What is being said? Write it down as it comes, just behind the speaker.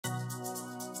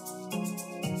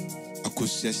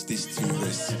Akusia's tasty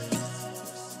recipe.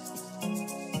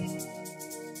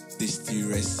 Tasty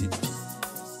recipe.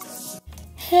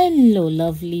 Hello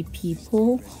lovely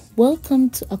people, welcome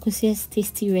to Akusia's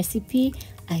tasty recipe.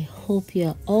 I hope you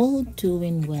are all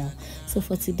doing well. So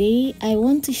for today I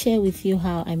want to share with you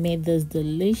how I made this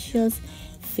delicious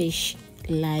fish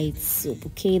light soup.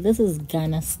 Okay, this is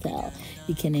Ghana style.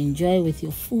 You can enjoy with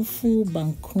your fufu,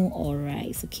 bankun or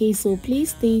rice. Okay, so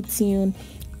please stay tuned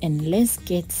and let's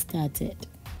get started.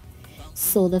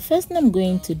 So the first thing I'm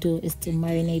going to do is to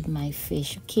marinate my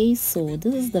fish. Okay, so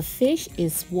this is the fish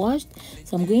is washed,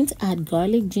 so I'm going to add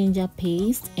garlic ginger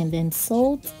paste and then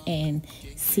salt and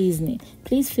seasoning.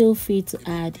 Please feel free to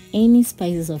add any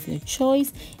spices of your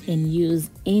choice and use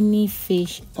any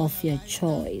fish of your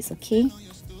choice. Okay,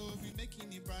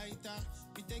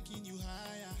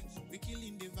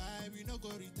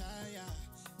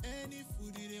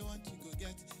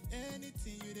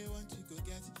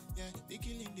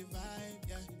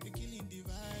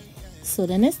 so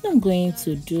the next thing I'm going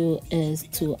to do is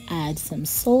to add some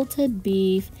salted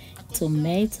beef,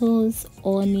 tomatoes,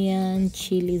 onion,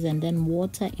 chilies, and then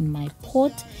water in my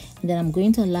pot. And then I'm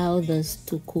going to allow this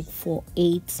to cook for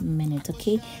 8 minutes.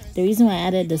 Okay, the reason why I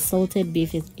added the salted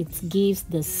beef is it gives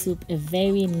the soup a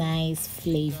very nice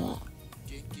flavor.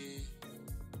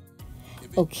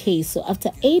 Okay, so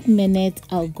after 8 minutes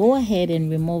I'll go ahead and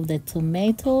remove the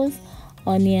tomatoes,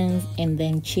 onions, and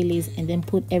then chilies, and then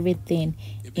put everything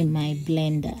in my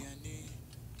blender.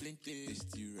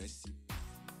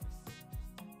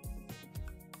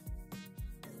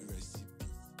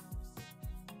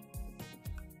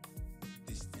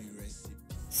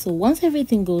 So once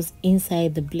everything goes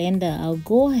inside the blender, I'll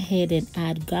go ahead and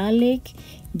add garlic,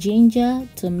 ginger,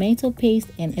 tomato paste,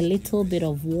 and a little bit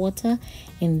of water,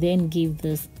 and then give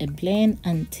this a blend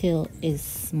until it's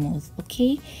smooth.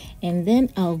 Okay, and then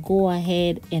I'll go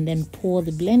ahead and then pour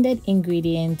the blended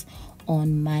ingredients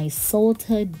on my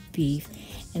salted beef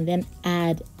and then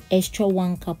add extra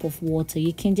 1 cup of water.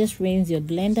 You can just rinse your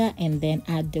blender and then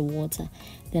add the water.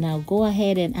 Then I'll go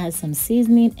ahead and add some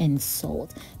seasoning and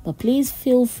salt, but please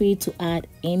feel free to add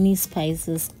any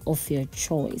spices of your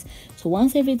choice. So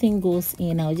once everything goes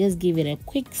in, I'll just give it a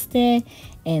quick stir,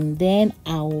 and then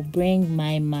I will bring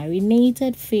my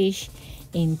marinated fish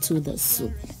into the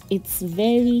soup. It's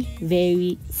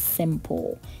very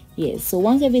simple. Yes, so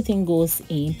once everything goes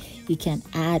in, you can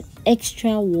add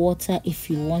extra water if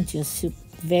you want your soup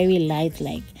very light,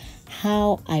 like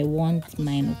how I want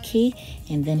mine. Okay,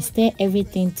 and then stir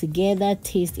everything together,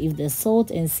 taste if the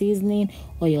salt and seasoning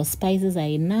or your spices are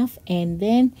enough, and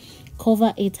then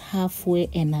cover it halfway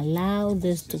and allow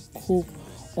this to cook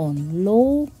on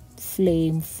low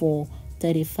flame for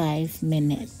 35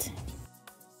 minutes.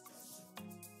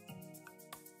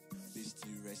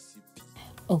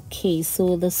 Okay,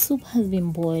 so the soup has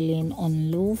been boiling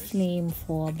on low flame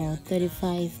for about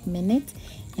 35 minutes,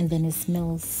 and then it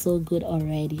smells so good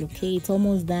already. Okay, it's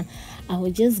almost done. I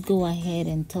will just go ahead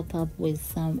and top up with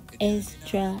some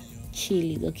extra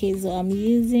chilies. Okay, so I'm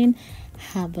using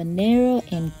habanero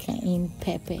and cayenne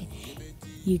pepper.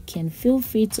 You can feel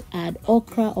free to add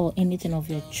okra or anything of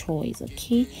your choice.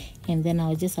 Okay, and then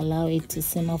I'll just allow it to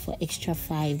simmer for extra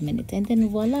 5 minutes, and then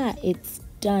voila, it's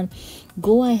done.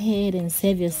 Go ahead and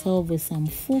serve yourself with some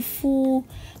fufu,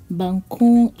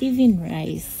 bankun, even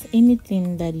rice,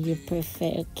 anything that you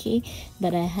prefer. Okay,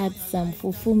 but I had some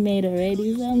fufu made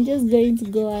already, so I'm just going to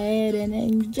go ahead and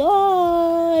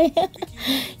enjoy.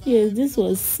 Yes, this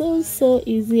was so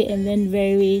easy and then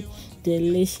very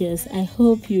delicious. I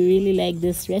hope you really like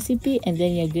this recipe, and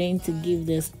then you're going to give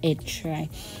this a try.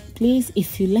 Please,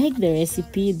 if you like the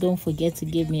recipe, don't forget to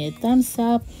give me a thumbs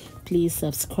up. Please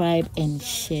subscribe and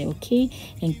share. Okay,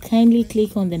 and kindly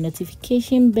click on the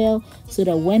notification bell so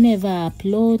that whenever I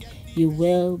upload, you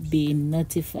will be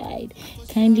notified.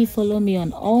 Kindly follow me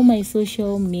on all my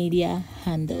social media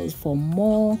handles for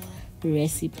more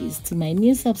recipes. To my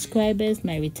new subscribers,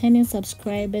 my returning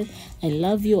subscribers, I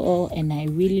love you all, and I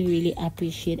really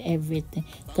appreciate everything.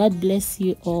 God bless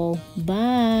you all.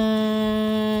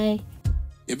 Bye.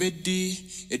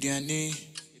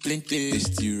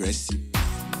 Tasty recipe.